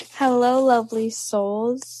Hello, lovely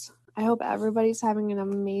souls. I hope everybody's having an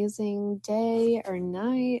amazing day or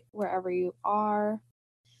night, wherever you are.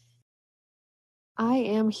 I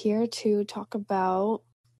am here to talk about,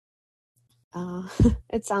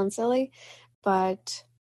 it sounds silly, but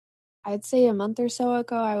I'd say a month or so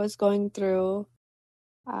ago, I was going through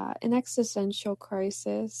an existential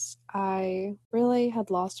crisis. I really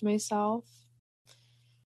had lost myself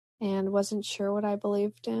and wasn't sure what I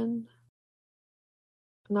believed in.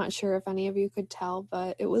 I'm not sure if any of you could tell,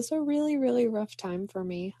 but it was a really, really rough time for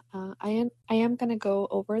me. I am going to go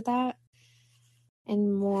over that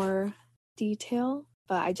in more detail,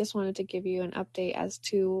 but I just wanted to give you an update as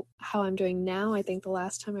to how I'm doing now. I think the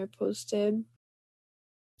last time I posted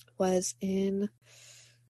was in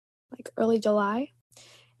early July,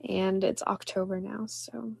 and it's October now,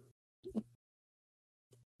 so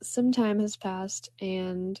some time has passed,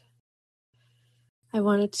 and I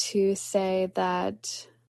wanted to say that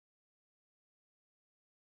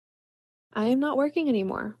I am not working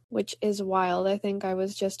anymore, which is wild. I think I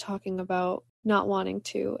was just talking about not wanting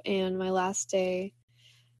to, and my last day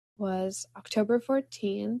was October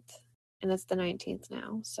 14th, and it's the 19th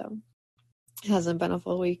now, so it hasn't been a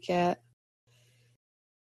full week yet.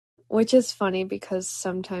 Which is funny because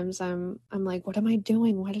sometimes I'm like, what am I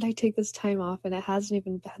doing? Why did I take this time off? And it hasn't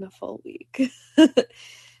even been a full week.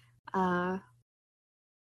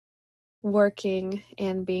 Working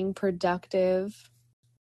and being productive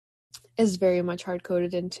is very much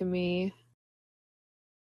hard-coded into me.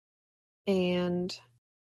 And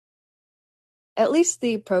at least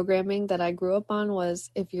the programming that I grew up on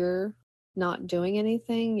was, if you're not doing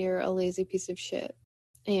anything, you're a lazy piece of shit.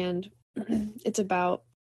 And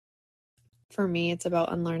for me, it's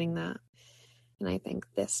about unlearning that. And I think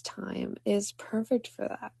this time is perfect for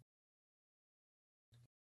that.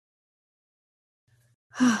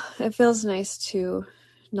 It feels nice to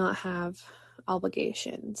not have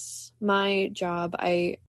obligations. My job,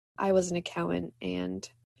 I was an accountant, and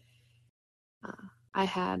I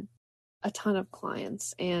had a ton of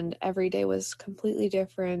clients, and every day was completely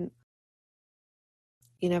different.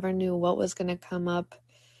 You never knew what was going to come up.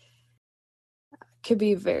 It could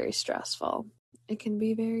be very stressful. It can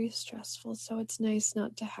be very stressful, so it's nice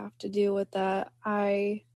not to have to deal with that.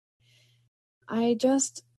 I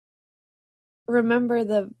just remember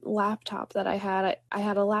the laptop that I had. I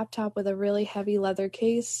had a laptop with a really heavy leather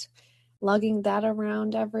case, lugging that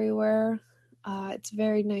around everywhere. It's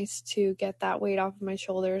very nice to get that weight off of my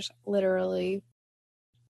shoulders, literally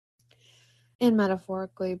and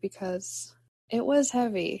metaphorically, because it was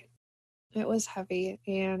heavy. It was heavy,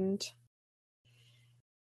 and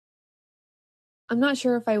I'm not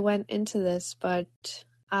sure if I went into this, but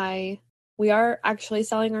we are actually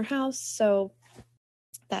selling our house, so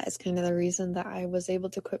that is kind of the reason that I was able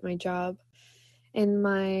to quit my job. In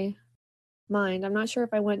my mind, I'm not sure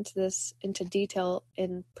if I went into detail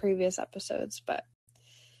in previous episodes, but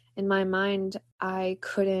in my mind, I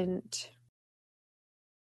couldn't.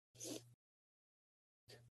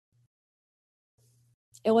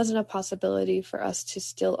 It wasn't a possibility for us to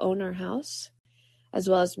still own our house, as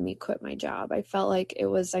well as me quit my job. I felt like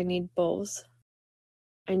I need both.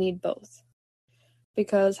 I need both.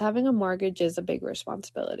 Because having a mortgage is a big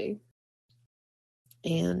responsibility.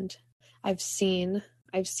 And I've seen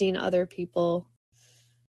other people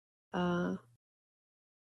have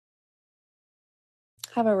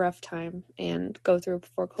a rough time and go through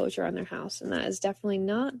foreclosure on their house, and that is definitely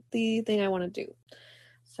not the thing I want to do.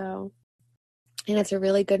 So, and it's a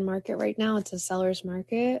really good market right now. It's a seller's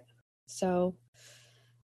market. So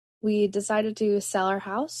we decided to sell our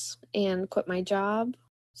house and quit my job.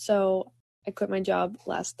 So I quit my job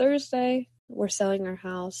last Thursday. We're selling our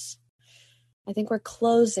house. I think we're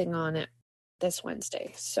closing on it this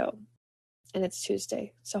Wednesday. So, and it's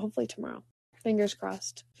Tuesday. So hopefully tomorrow. Fingers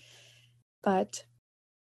crossed. But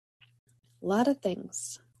a lot of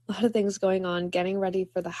things going on, getting ready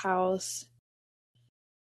for the house,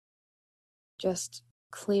 just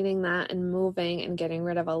cleaning that and moving and getting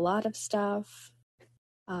rid of a lot of stuff.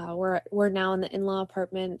 We're now in the in-law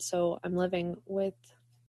apartment, so I'm living with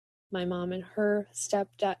my mom and her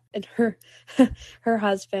stepdad and her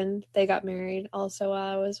husband. They got married also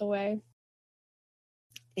while I was away.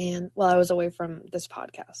 And while I was away from this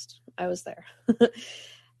podcast, I was there.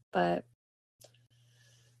 But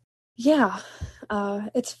yeah,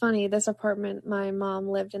 it's funny. This apartment, my mom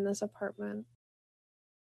lived in this apartment.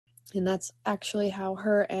 And that's actually how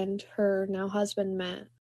her and her now husband met.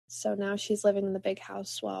 So now she's living in the big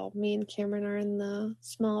house while me and Cameron are in the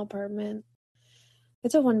small apartment.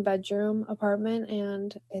 It's a 1-bedroom apartment,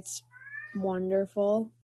 and it's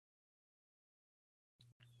wonderful.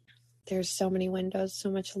 There's so many windows, so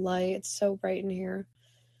much light. It's so bright in here.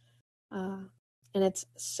 And it's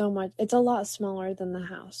a lot smaller than the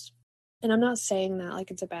house. And I'm not saying that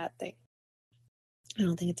like it's a bad thing. I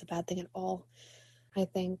don't think it's a bad thing at all. I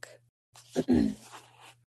think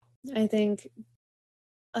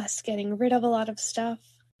us getting rid of a lot of stuff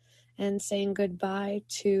and saying goodbye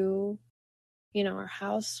to, our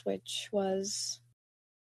house, which was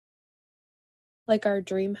like our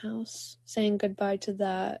dream house, saying goodbye to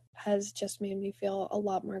that has just made me feel a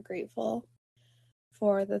lot more grateful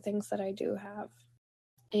for the things that I do have.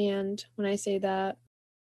 And when I say that,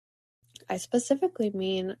 I specifically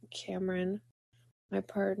mean Cameron, my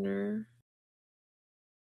partner,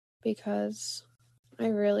 because I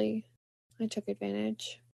took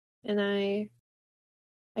advantage, and I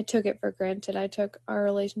took it for granted. I took our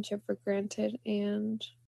relationship for granted, and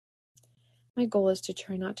my goal is to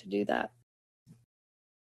try not to do that.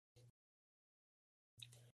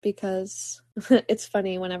 Because it's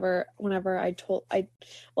funny whenever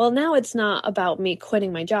now it's not about me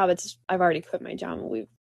quitting my job. I've already quit my job, and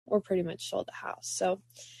we're pretty much sold the house. So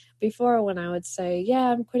before, when I would say,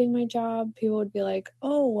 yeah, I'm quitting my job, people would be like,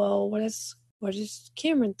 oh, well, what does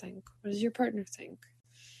Cameron think? What does your partner think?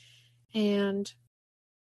 And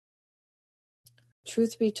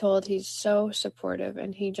truth be told, he's so supportive,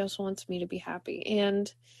 and he just wants me to be happy.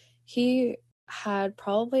 And he had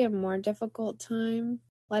probably a more difficult time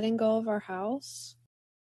letting go of our house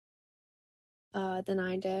than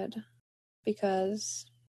I did, because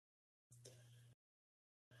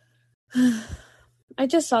I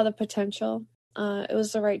just saw the potential. It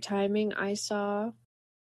was the right timing. I saw,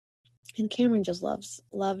 and Cameron just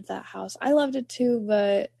loved that house. I loved it too,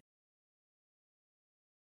 but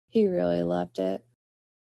he really loved it.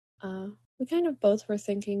 We kind of both were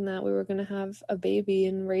thinking that we were going to have a baby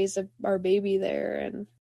and raise our baby there, and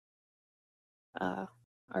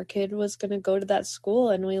our kid was going to go to that school,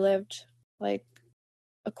 and we lived like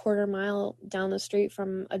a quarter mile down the street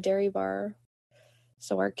from a dairy bar,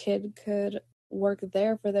 so our kid could work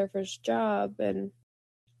there for their first job. And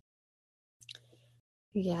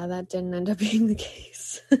yeah, that didn't end up being the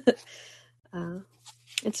case.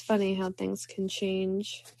 It's funny how things can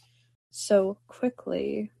change so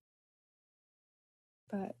quickly,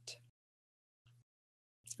 but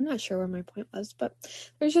I'm not sure where my point was. But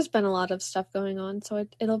there's just been a lot of stuff going on, so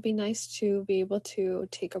it'll be nice to be able to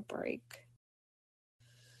take a break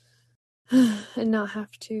and not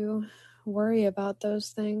have to worry about those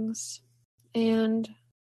things. And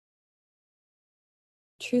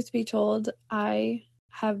truth be told, I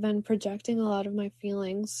have been projecting a lot of my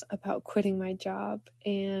feelings about quitting my job,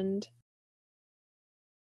 and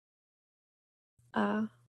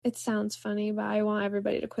it sounds funny, but I want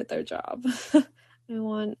everybody to quit their job. I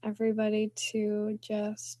want everybody to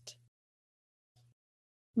just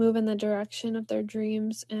move in the direction of their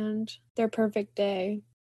dreams and their perfect day.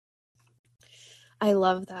 I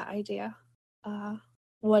love that idea.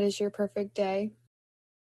 What is your perfect day?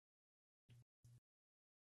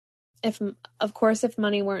 If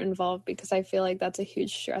money weren't involved, because I feel like that's a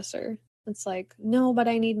huge stressor. It's like, no, but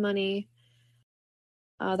I need money.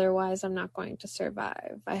 Otherwise, I'm not going to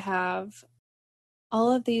survive. I have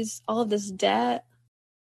all of this debt,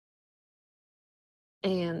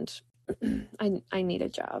 and I need a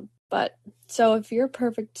job. But so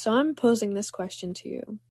I'm posing this question to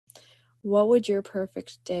you. What would your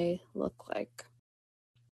perfect day look like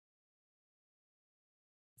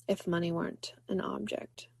if money weren't an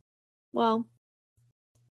object? Well,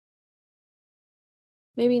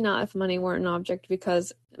 maybe not if money weren't an object,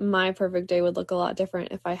 because my perfect day would look a lot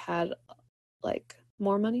different if I had like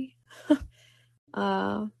more money.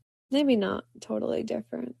 Maybe not totally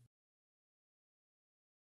different.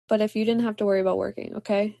 But if you didn't have to worry about working,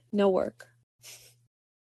 okay? No work.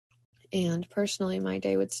 And personally, my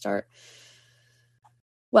day would start.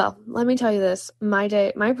 Well, let me tell you this. My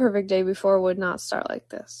perfect day before would not start like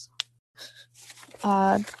this.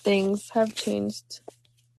 Things have changed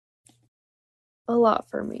a lot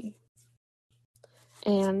for me.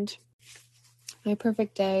 And my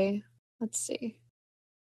perfect day, let's see.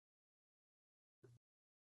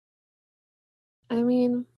 I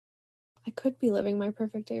mean, I could be living my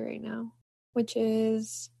perfect day right now, which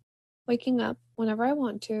is waking up whenever I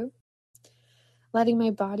want to, letting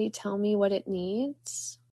my body tell me what it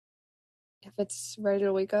needs. If it's ready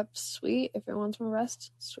to wake up, sweet. If it wants more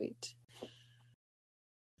rest, sweet.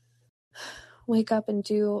 Wake up and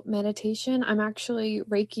do meditation. I'm actually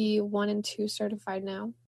Reiki 1 and 2 certified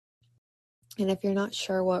now. And if you're not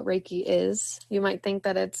sure what Reiki is, you might think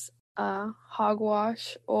that it's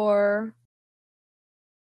hogwash or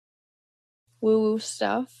woo-woo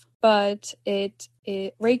stuff, but it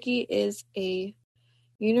Reiki is a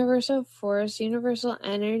universal force, universal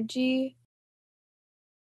energy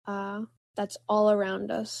that's all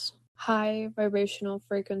around us. High vibrational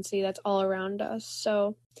frequency that's all around us.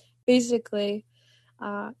 So basically,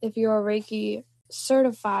 if you are Reiki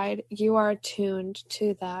certified, you are attuned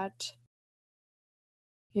to that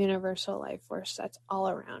universal life force that's all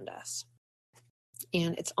around us.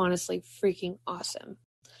 And it's honestly freaking awesome.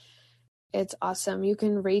 It's awesome. You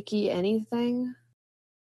can Reiki anything.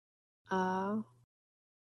 And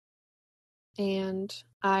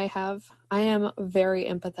I am very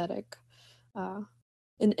empathetic.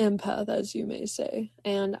 An empath, as you may say.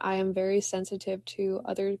 And I am very sensitive to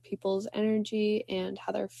other people's energy and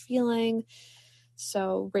how they're feeling.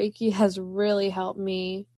 So Reiki has really helped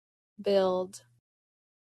me build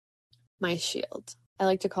my shield. I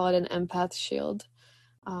like to call it an empath shield.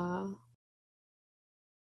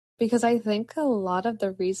 Because I think a lot of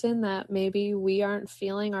the reason that maybe we aren't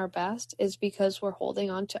feeling our best is because we're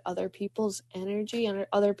holding on to other people's energy and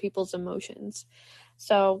other people's emotions.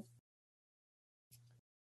 So,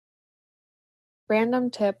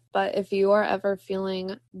 random tip, but if you are ever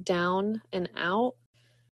feeling down and out,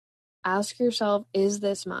 ask yourself, is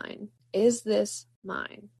this mine? Is this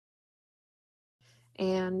mine?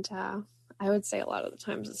 And I would say a lot of the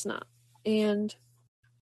times it's not. And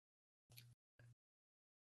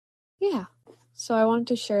yeah, so I wanted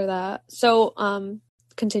to share that. So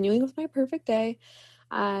continuing with my perfect day,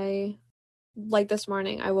 like this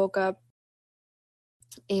morning, I woke up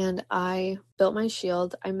and I built my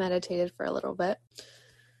shield. I meditated for a little bit.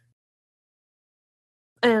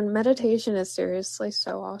 And meditation is seriously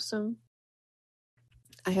so awesome.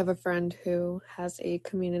 I have a friend who has a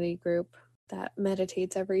community group that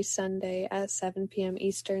meditates every Sunday at 7 p.m.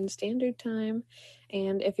 Eastern Standard Time.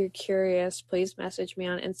 And if you're curious, please message me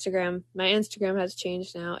on Instagram. My Instagram has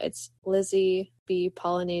changed now. It's Lizzie B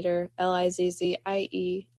Pollinator,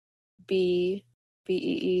 LIZZIE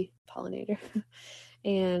BBEE Pollinator.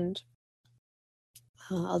 And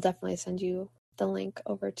I'll definitely send you the link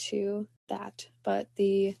over to that. But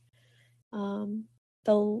the I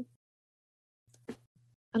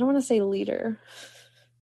don't want to say leader.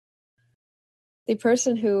 The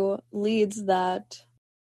person who leads that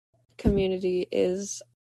community is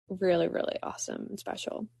really, really awesome and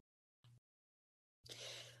special.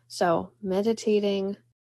 So meditating,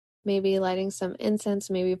 maybe lighting some incense,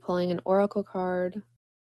 maybe pulling an oracle card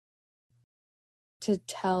to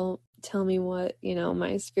tell me what,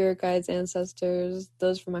 my spirit guides, ancestors,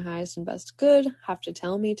 those for my highest and best good have to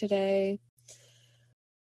tell me today.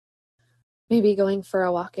 Maybe going for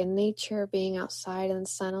a walk in nature, being outside in the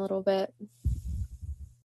sun a little bit.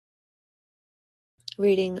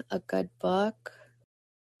 Reading a good book.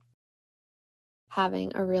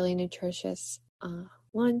 Having a really nutritious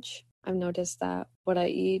lunch. I've noticed that what I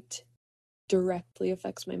eat directly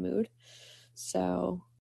affects my mood. So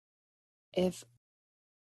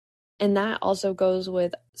and that also goes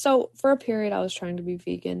with, so for a period I was trying to be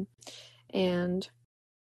vegan, and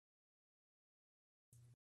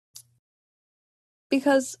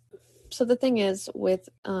because, so the thing is with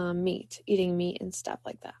eating meat and stuff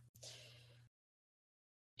like that,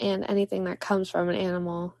 and anything that comes from an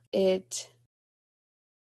animal, it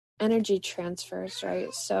energy transfers,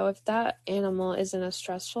 right? So if that animal is in a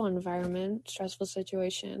stressful environment, stressful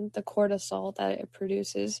situation, the cortisol that it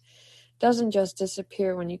produces doesn't just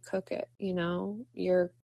disappear when you cook it,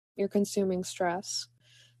 you're consuming stress.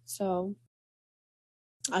 So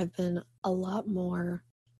I've been a lot more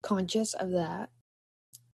conscious of that,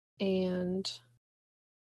 and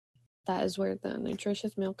that is where the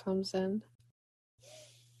nutritious meal comes in.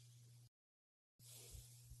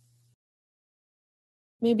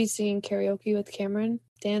 Maybe singing karaoke with Cameron,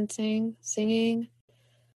 dancing, singing,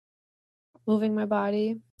 moving my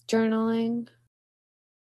body, journaling,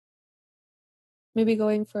 maybe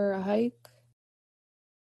going for a hike.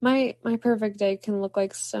 My perfect day can look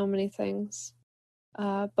like so many things,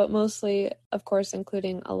 but mostly, of course,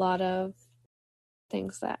 including a lot of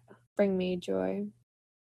things that bring me joy.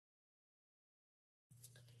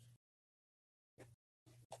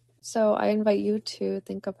 So I invite you to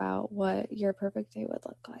think about what your perfect day would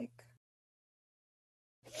look like.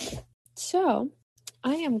 So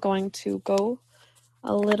I am going to go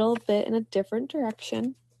a little bit in a different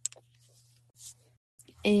direction,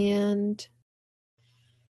 and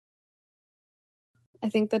I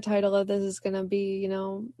think the title of this is going to be,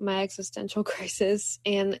 my existential crisis.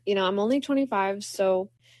 And, I'm only 25,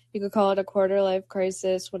 so you could call it a quarter life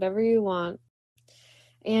crisis, whatever you want.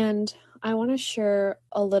 And I want to share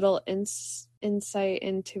a little insight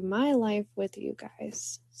into my life with you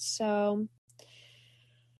guys. So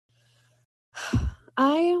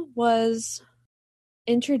I was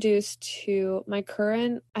introduced to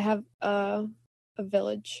I have a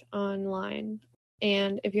village online.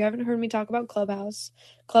 And if you haven't heard me talk about Clubhouse,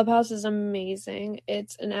 Clubhouse is amazing.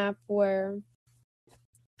 It's an app where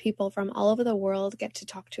people from all over the world get to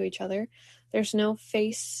talk to each other. There's no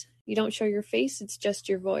face. You don't show your face. It's just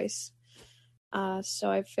your voice.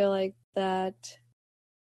 So I feel like that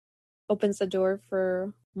opens the door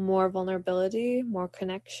for more vulnerability, more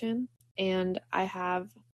connection. And I have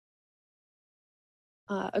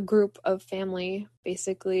a group of family,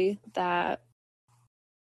 basically, that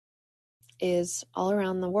is all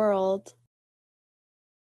around the world,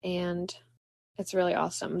 and it's really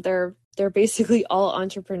awesome. They're basically all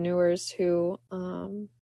entrepreneurs who are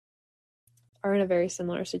in a very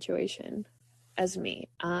similar situation as me.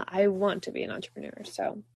 I want to be an entrepreneur,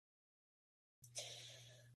 so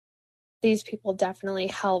these people definitely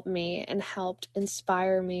helped me and helped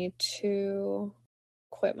inspire me to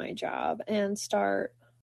quit my job and start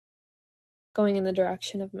going in the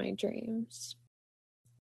direction of my dreams.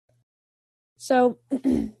 So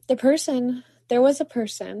there was a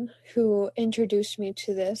person who introduced me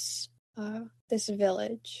to this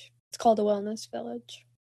village. It's called a wellness village.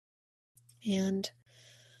 And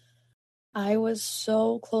I was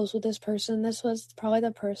so close with this person. This was probably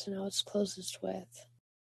the person I was closest with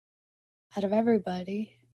out of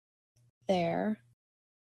everybody there.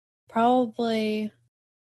 Probably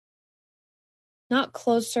not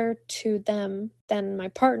closer to them than my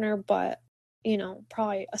partner, but,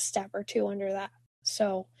 probably a step or two under that.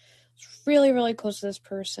 So really, really close to this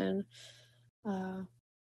person.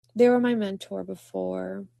 They were my mentor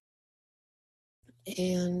before,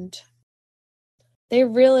 and they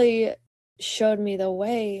really showed me the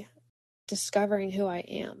way discovering who I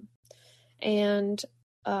am, and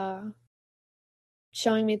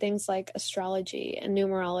showing me things like astrology and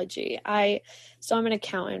numerology. So I'm an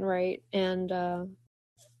accountant, right? And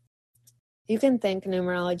you can think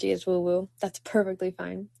numerology is woo-woo. That's perfectly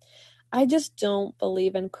fine. I just don't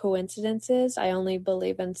believe in coincidences. I only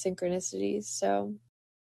believe in synchronicities. So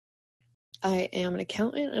I am an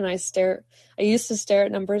accountant, and I used to stare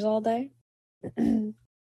at numbers all day.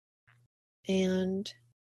 And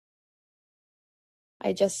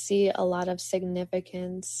I just see a lot of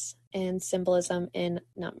significance and symbolism in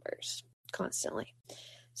numbers constantly.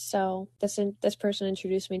 So this person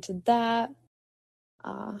introduced me to that.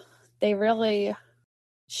 They really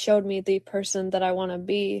showed me the person that I want to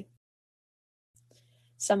be,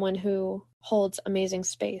 someone who holds amazing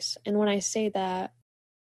space. And when I say that,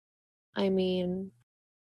 I mean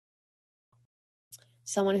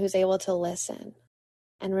someone who's able to listen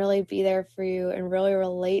and really be there for you and really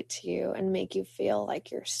relate to you and make you feel like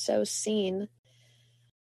you're so seen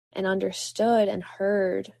and understood and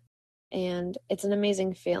heard. And it's an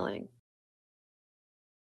amazing feeling.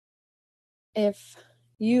 If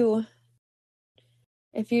you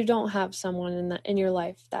don't have someone in your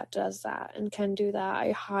life that does that and can do that,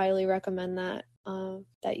 I highly recommend that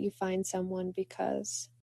you find someone, because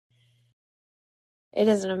it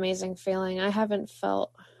is an amazing feeling. I haven't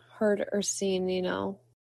felt heard or seen,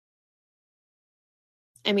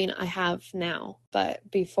 I mean, I have now,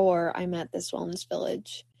 but before I met this wellness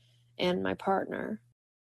village and my partner,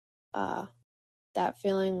 that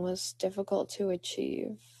feeling was difficult to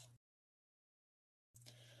achieve.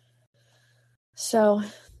 So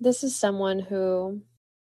this is someone who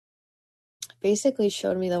basically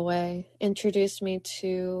showed me the way, introduced me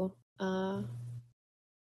to the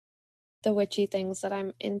witchy things that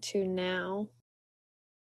I'm into now,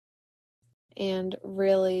 and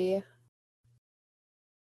really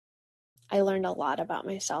I learned a lot about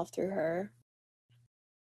myself through her.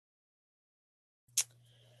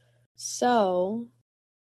 So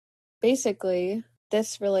basically,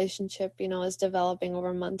 this relationship, is developing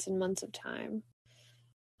over months and months of time.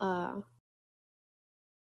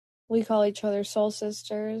 We call each other soul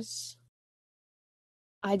sisters.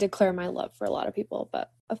 I declare my love for a lot of people, but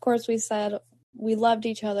of course we said we loved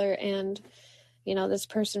each other, and, this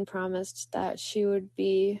person promised that she would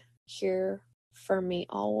be here for me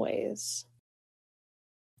always.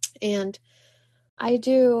 And I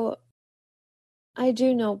do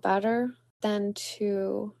know better than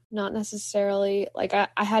to not necessarily, like, I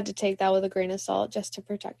had to take that with a grain of salt just to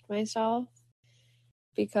protect myself,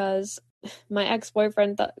 because my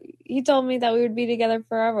ex-boyfriend he told me that we would be together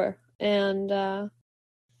forever, and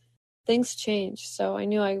things changed, so I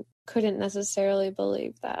knew I couldn't necessarily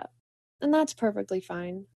believe that, and that's perfectly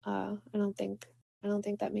fine. I don't think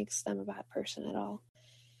that makes them a bad person at all.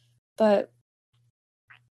 But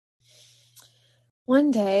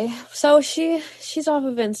one day, so she's off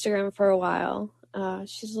of Instagram for a while.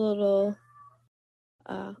 She's a little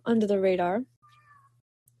under the radar,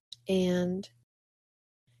 and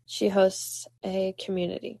she hosts a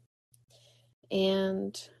community.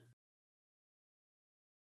 And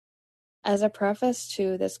as a preface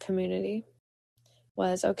to this community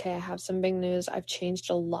was, okay, I have some big news. I've changed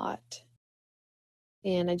a lot.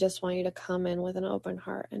 And I just want you to come in with an open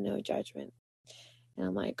heart and no judgment. And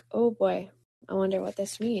I'm like, oh boy, I wonder what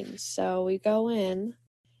this means. So we go in,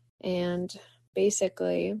 and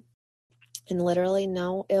basically, and literally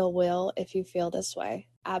no ill will if you feel this way.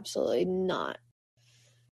 Absolutely not.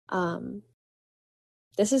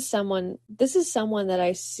 This is someone that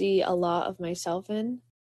I see a lot of myself in.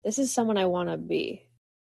 This is someone I want to be.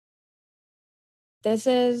 This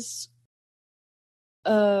is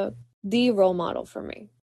the role model for me.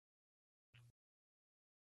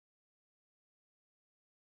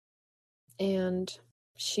 And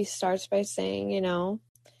she starts by saying,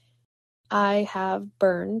 I have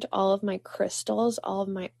burned all of my crystals, all of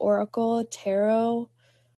my oracle, tarot,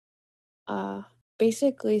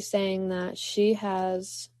 basically saying that she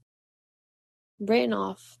has written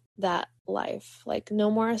off that life. Like,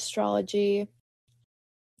 no more astrology.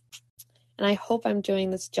 And I hope I'm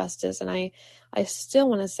doing this justice. And I still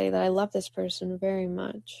want to say that I love this person very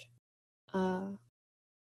much.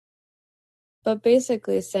 But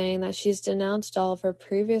basically saying that she's denounced all of her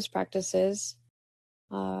previous practices,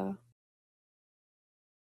 like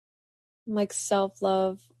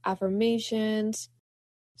self-love, affirmations,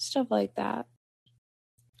 stuff like that.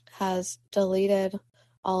 Has deleted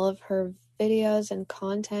all of her videos and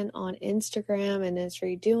content on Instagram and is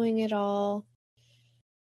redoing it all.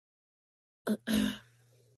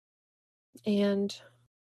 And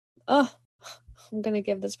I'm gonna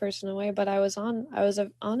give this person away, but I was on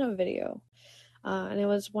a video, and it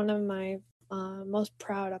was one of my most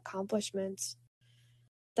proud accomplishments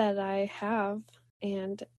that I have,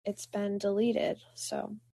 and it's been deleted.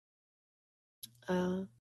 So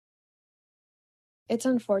it's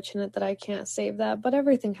unfortunate that I can't save that, but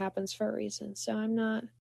everything happens for a reason. So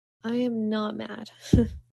I am not mad.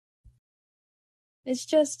 It's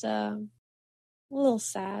just a little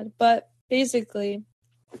sad, but basically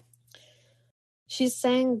she's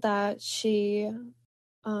saying that she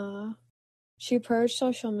purged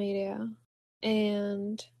social media,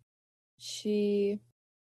 and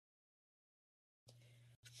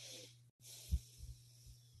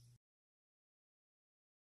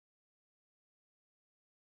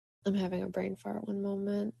I'm having a brain fart, one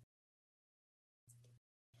moment.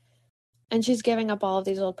 And she's giving up all of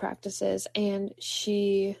these old practices, and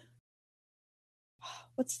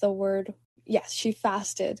what's the word? Yes, she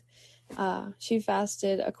fasted. She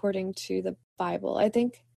fasted according to the Bible. I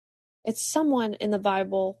think it's someone in the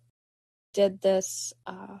Bible did this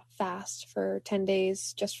fast for 10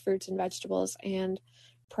 days, just fruits and vegetables and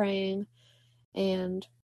praying. And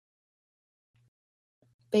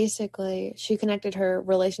basically, she connected her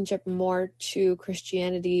relationship more to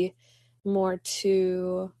Christianity, more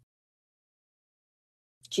to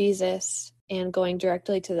Jesus, and going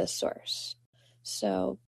directly to the source.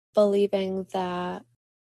 So believing that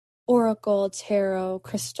oracle, tarot,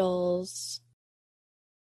 crystals,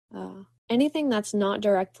 anything that's not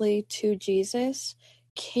directly to Jesus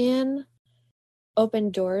can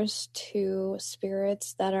open doors to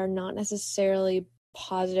spirits that are not necessarily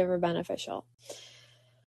positive or beneficial.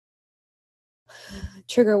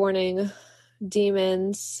 Trigger warning,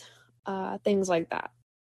 demons, things like that.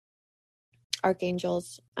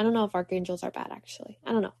 Archangels. I don't know if archangels are bad, actually.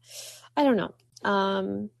 I don't know.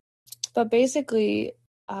 But basically,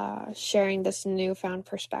 sharing this newfound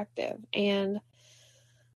perspective. And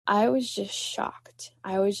I was just shocked.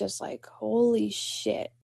 I was just like, holy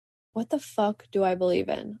shit. What the fuck do I believe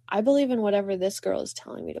in? I believe in whatever this girl is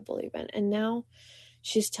telling me to believe in. And now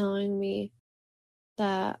she's telling me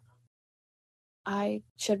that I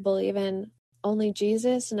should believe in only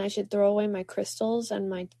Jesus and I should throw away my crystals and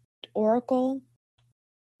my oracle.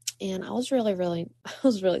 And I was really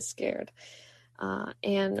scared.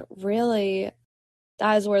 And really,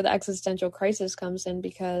 that is where the existential crisis comes in,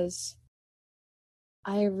 because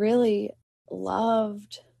I really I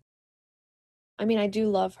do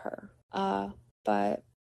love her, but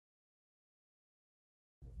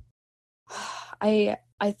I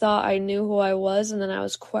thought I knew who I was, and then I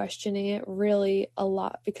was questioning it really a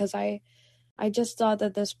lot, because I just thought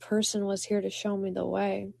that this person was here to show me the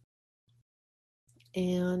way.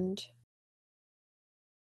 And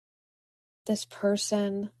this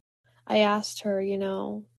person, I asked her,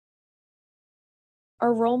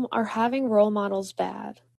 are having role models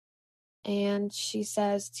bad? And she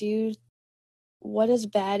says, what does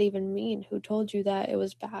bad even mean? Who told you that it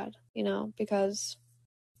was bad? Because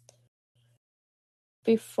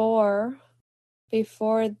before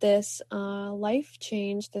this life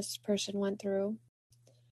change this person went through,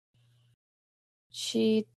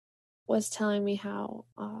 she was telling me how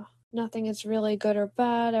nothing is really good or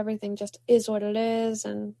bad, everything just is what it is,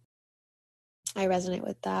 and I resonate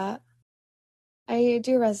with that. I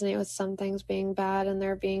do resonate with some things being bad and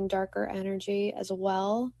there being darker energy as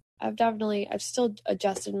well. I've still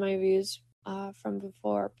adjusted my views from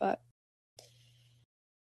before, but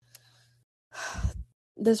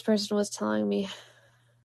this person was telling me,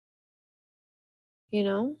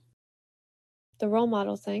 the role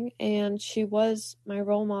model thing, and she was my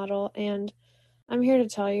role model, and I'm here to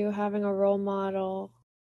tell you, having a role model,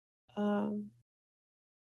 I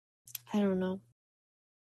don't know.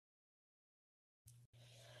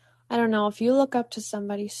 If you look up to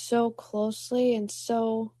somebody so closely and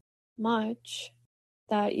so much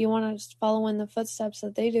that you want to follow in the footsteps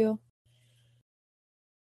that they do,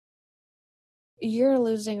 you're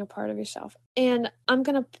losing a part of yourself. And I'm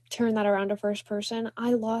going to turn that around to first person.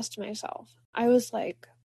 I lost myself. I was like,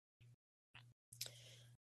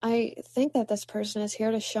 I think that this person is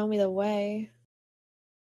here to show me the way.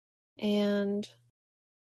 And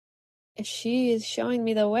if she is showing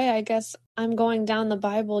me the way, I guess I'm going down the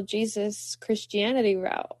Bible, Jesus, Christianity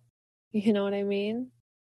route. You know what I mean?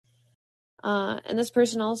 And this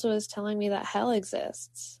person also is telling me that hell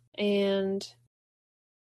exists. And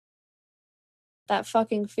that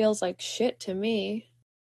fucking feels like shit to me.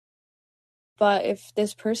 But if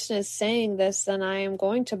this person is saying this, then I am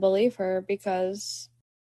going to believe her because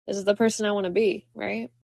this is the person I want to be,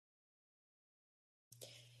 right?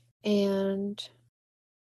 And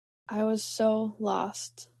I was so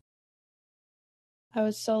lost.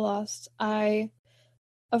 Of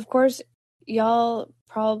course, y'all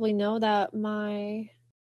probably know that my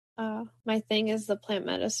thing is the plant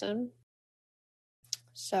medicine.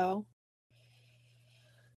 So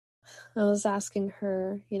I was asking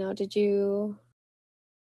her, did you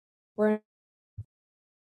were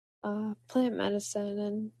plant medicine?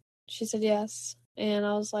 And she said yes. And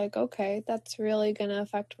I was like, okay, that's really gonna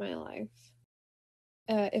affect my life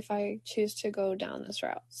if I choose to go down this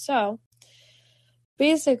route. So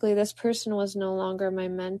basically, this person was no longer my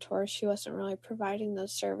mentor. She wasn't really providing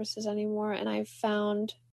those services anymore. And I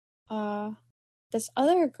found this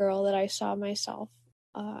other girl that I saw myself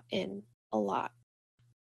in a lot.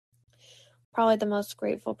 Probably the most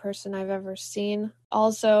grateful person I've ever seen.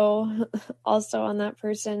 Also on that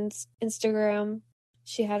person's Instagram,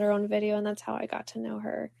 she had her own video, and that's how I got to know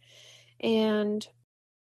her. And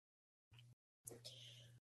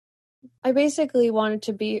I basically wanted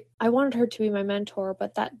her to be my mentor,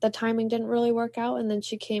 but that the timing didn't really work out. And then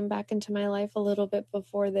she came back into my life a little bit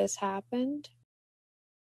before this happened,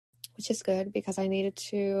 which is good because I needed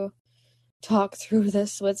to talk through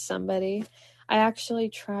this with somebody. I actually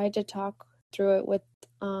tried to talk through it with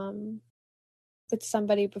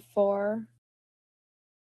somebody before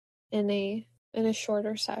in a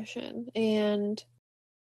shorter session, and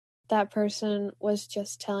that person was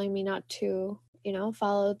just telling me not to,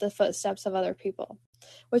 follow the footsteps of other people,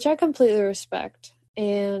 which I completely respect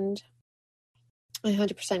and I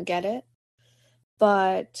 100% get it.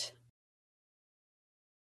 But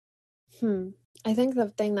I think the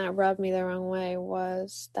thing that rubbed me the wrong way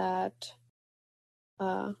was that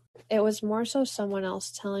it was more so someone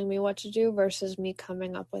else telling me what to do versus me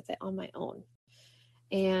coming up with it on my own.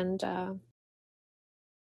 And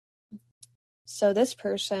so this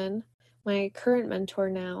person, my current mentor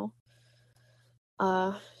now,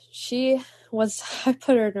 she was, I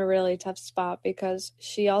put her in a really tough spot because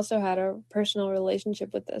she also had a personal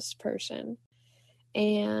relationship with this person.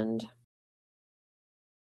 And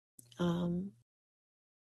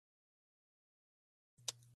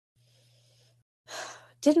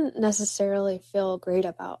didn't necessarily feel great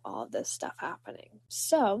about all this stuff happening.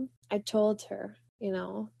 So I told her,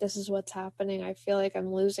 this is what's happening. I feel like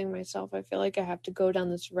I'm losing myself. I feel like I have to go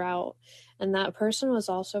down this route. And that person was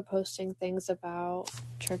also posting things about,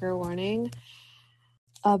 trigger warning,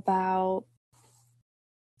 about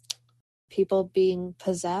people being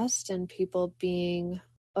possessed and people being,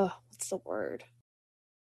 what's the word?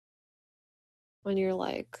 When you're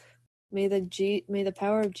like, may the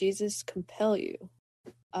power of Jesus compel you.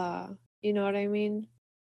 You know what I mean?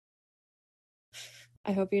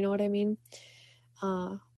 I hope you know what I mean.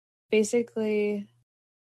 Basically,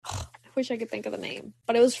 I wish I could think of the name,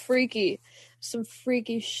 but it was freaky. Some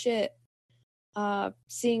freaky shit.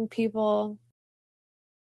 Seeing people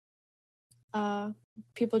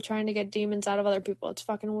trying to get demons out of other people. It's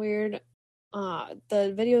fucking weird. The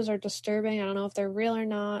videos are disturbing. I don't know if they're real or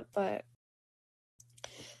not, but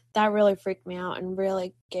that really freaked me out and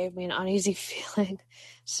really gave me an uneasy feeling.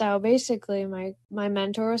 So basically, my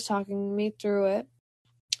mentor was talking me through it,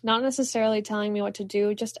 not necessarily telling me what to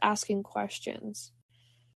do, just asking questions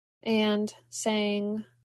and saying,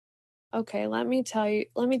 okay, let me tell you,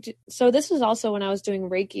 so this was also when I was doing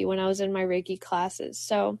Reiki, when I was in my Reiki classes.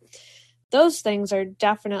 So those things are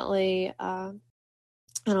definitely, I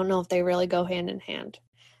don't know if they really go hand in hand,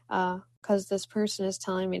 because this person is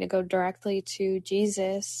telling me to go directly to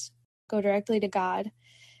Jesus, go directly to God,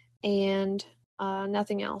 and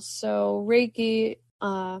nothing else. So Reiki,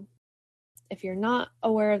 if you're not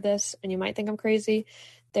aware of this, and you might think I'm crazy,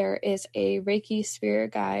 there is a Reiki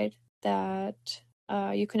spirit guide that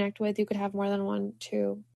you connect with. You could have more than one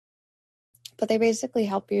too, but they basically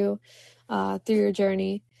help you through your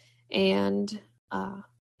journey, and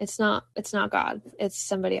it's not God, it's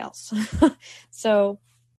somebody else. So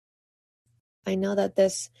I know that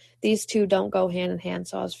these two don't go hand in hand,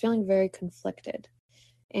 so I was feeling very conflicted,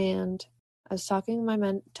 and I was talking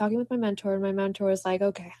with my mentor, and my mentor was like,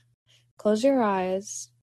 okay, close your eyes.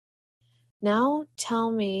 Now tell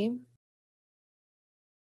me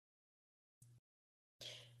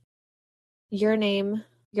your name.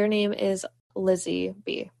 Your name is Lizzie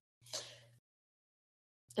B.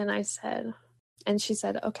 And she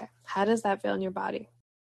said, okay, how does that feel in your body?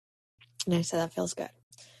 And I said, that feels good.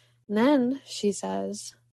 And then she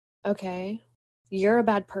says, okay, you're a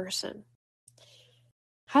bad person.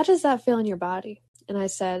 How does that feel in your body? And I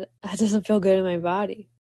said, that doesn't feel good in my body.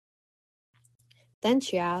 Then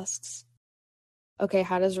she asks, okay,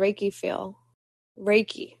 how does Reiki feel?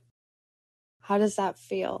 Reiki, how does that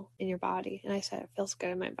feel in your body? And I said, it feels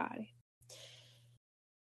good in my body.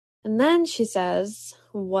 And then she says,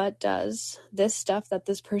 what does this stuff that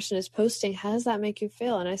this person is posting, how does that make you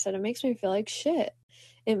feel? And I said, it makes me feel like shit.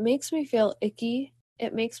 It makes me feel icky.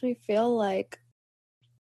 It makes me feel like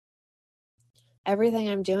everything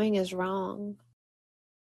I'm doing is wrong.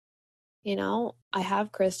 You know, I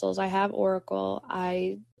have crystals, I have oracle,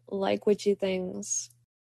 I like witchy things.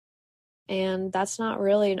 And that's not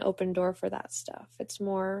really an open door for that stuff. It's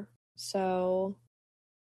more so,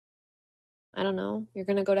 I don't know, you're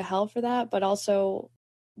going to go to hell for that. But also,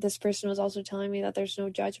 this person was also telling me that there's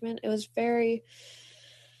no judgment. It was very,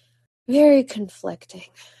 very conflicting.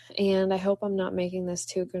 And I hope I'm not making this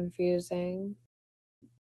too confusing.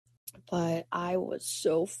 But I was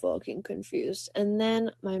so fucking confused. And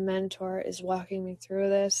then my mentor is walking me through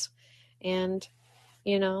this and,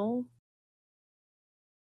 you know,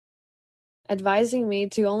 advising me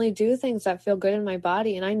to only do things that feel good in my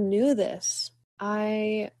body. And I knew this.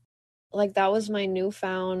 That was my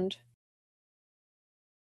newfound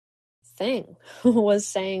thing, was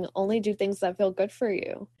saying only do things that feel good for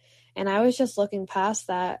you. And I was just looking past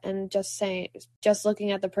that and just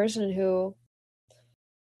looking at the person who,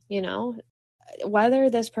 you know, whether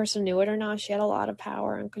this person knew it or not, she had a lot of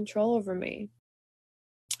power and control over me.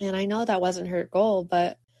 And I know that wasn't her goal,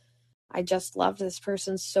 but I just loved this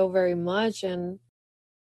person so very much. And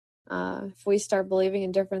if we start believing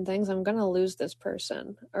in different things, I'm going to lose this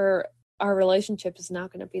person, or our relationship is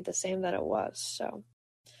not going to be the same that it was. So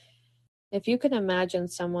if you can imagine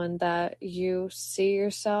someone that you see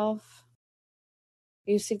yourself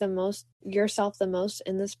yourself the most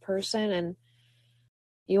in this person, and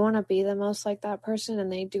you want to be the most like that person,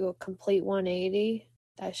 and they do a complete 180,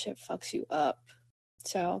 that shit fucks you up.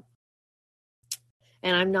 So,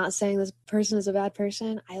 and I'm not saying this person is a bad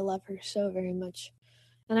person. I love her so very much,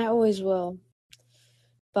 and I always will.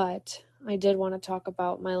 But I did want to talk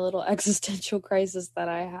about my little existential crisis that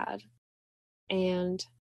I had. And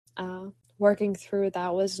working through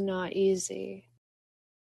that was not easy.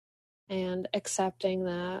 And accepting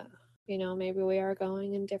that, you know, maybe we are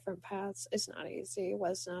going in different paths is not easy. It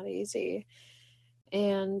was not easy.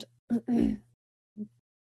 And I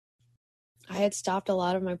had stopped a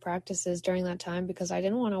lot of my practices during that time because I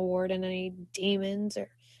didn't want to ward in any demons or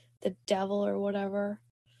the devil or whatever.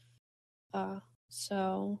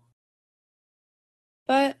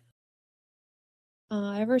 But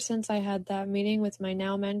ever since I had that meeting with my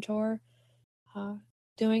now mentor,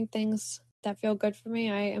 doing things that feel good for me,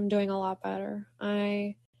 I am doing a lot better.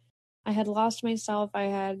 I had lost myself. I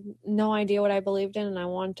had no idea what I believed in, and I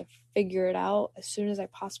wanted to figure it out as soon as I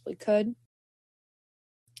possibly could.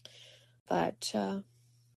 But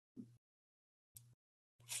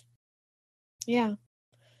yeah,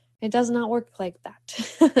 it does not work like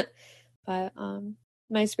that. But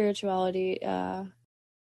my spirituality, I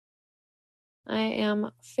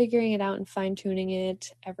am figuring it out and fine-tuning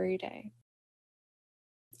it every day.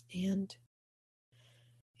 And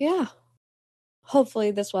yeah,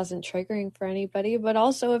 hopefully this wasn't triggering for anybody, but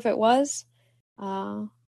also if it was,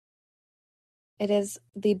 It is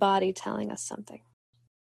the body telling us something.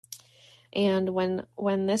 And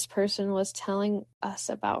when this person was telling us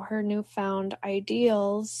about her newfound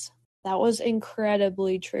ideals, that was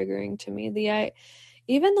incredibly triggering to me.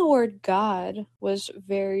 Even the word God was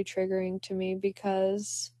very triggering to me,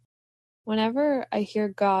 because whenever I hear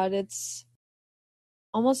God, it's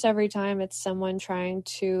almost every time it's someone trying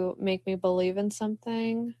to make me believe in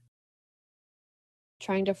something,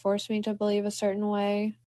 trying to force me to believe a certain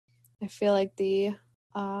way. I feel like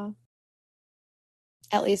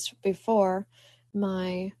at least before,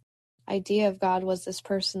 my idea of God was this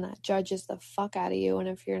person that judges the fuck out of you, and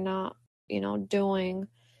if you're not, doing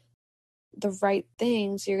the right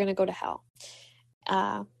things, you're gonna go to hell.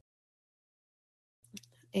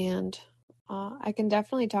 And I can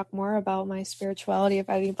definitely talk more about my spirituality if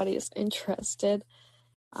anybody is interested.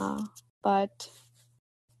 But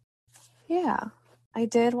yeah, I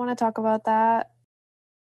did want to talk about that.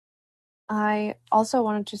 I also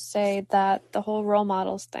wanted to say that the whole role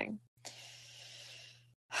models thing.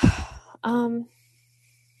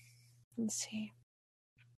 Let's see.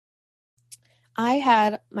 I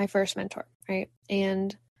had my first mentor, right?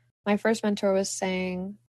 And my first mentor was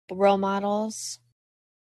saying, role models,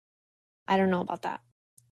 I don't know about that.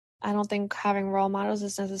 I don't think having role models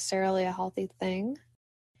is necessarily a healthy thing.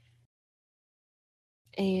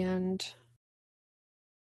 And,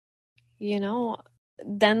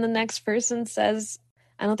 then the next person says,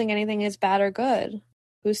 I don't think anything is bad or good.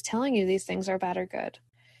 Who's telling you these things are bad or good?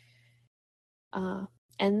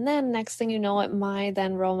 And then next thing you know, my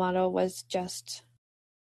then role model was just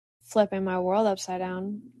flipping my world upside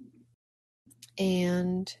down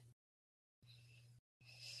and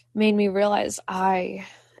made me realize I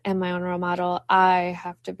am my own role model. I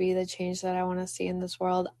have to be the change that I want to see in this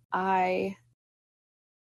world. I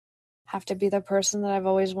have to be the person that I've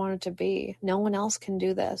always wanted to be. No one else can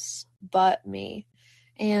do this but me.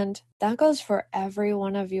 And that goes for every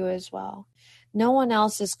one of you as well. No one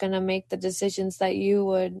else is going to make the decisions that you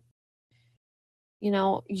would.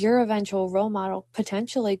 Your eventual role model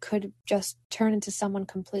potentially could just turn into someone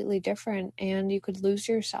completely different, and you could lose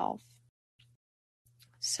yourself.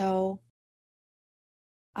 So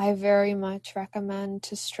I very much recommend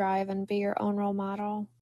to strive and be your own role model.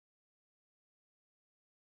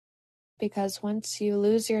 Because once you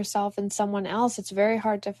lose yourself in someone else, it's very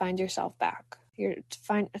hard to find yourself back.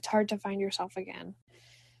 It's hard to find yourself again.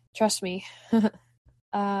 Trust me.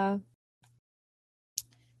 But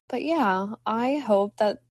yeah, I hope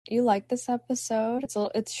that you like this episode.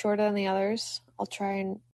 It's shorter than the others. I'll try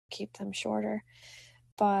and keep them shorter.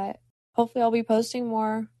 But hopefully I'll be posting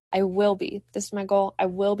more. I will be. This is my goal. I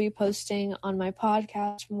will be posting on my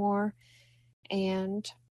podcast more. And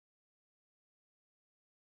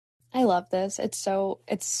I love this. It's so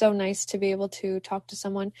nice to be able to talk to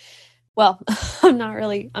someone. Well,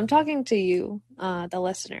 I'm talking to you, the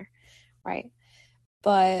listener, right?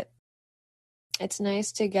 But it's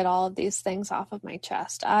nice to get all of these things off of my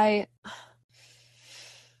chest. I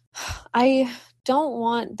don't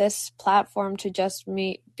want this platform to just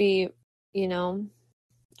be,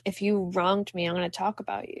 if you wronged me, I'm going to talk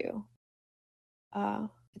about you.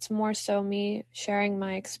 It's more so me sharing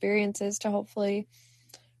my experiences to hopefully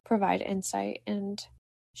provide insight and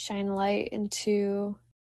shine light into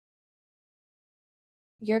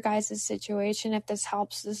your guys' situation. If this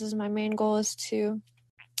helps, this is my main goal, is to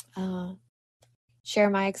share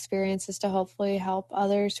my experiences to hopefully help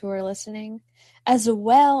others who are listening, as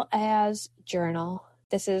well as journal.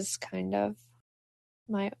 This is kind of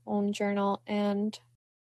my own journal, and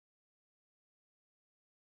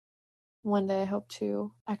one day I hope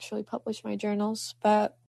to actually publish my journals.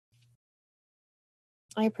 But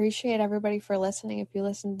I appreciate everybody for listening. If you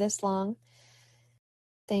listened this long,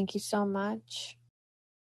 thank you so much.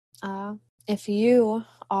 If you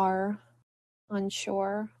are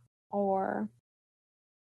unsure or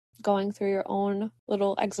going through your own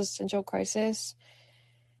little existential crisis,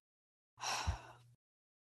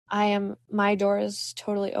 my door is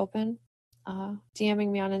totally open.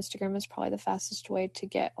 DMing me on Instagram is probably the fastest way to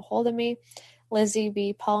get a hold of me. Lizzie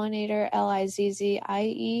B Pollinator,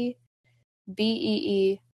 LIZZIE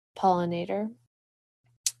BEE Pollinator.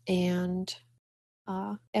 And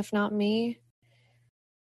if not me,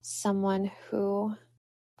 someone who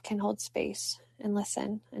can hold space and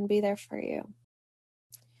listen and be there for you.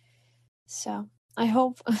 So I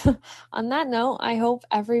hope, on that note, I hope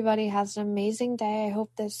everybody has an amazing day. I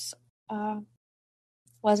hope this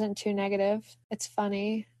wasn't too negative. It's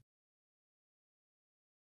funny.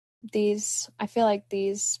 I feel like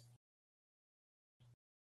these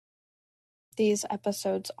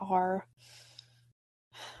episodes are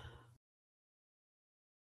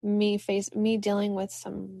me dealing with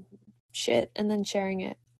some shit and then sharing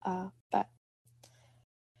it. But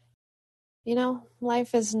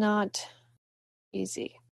life is not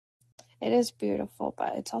easy. It is beautiful,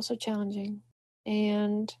 but it's also challenging.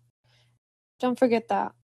 And don't forget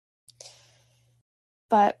that.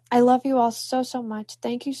 But I love you all so, so much.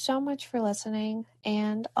 Thank you so much for listening,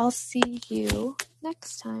 and I'll see you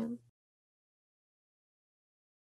next time.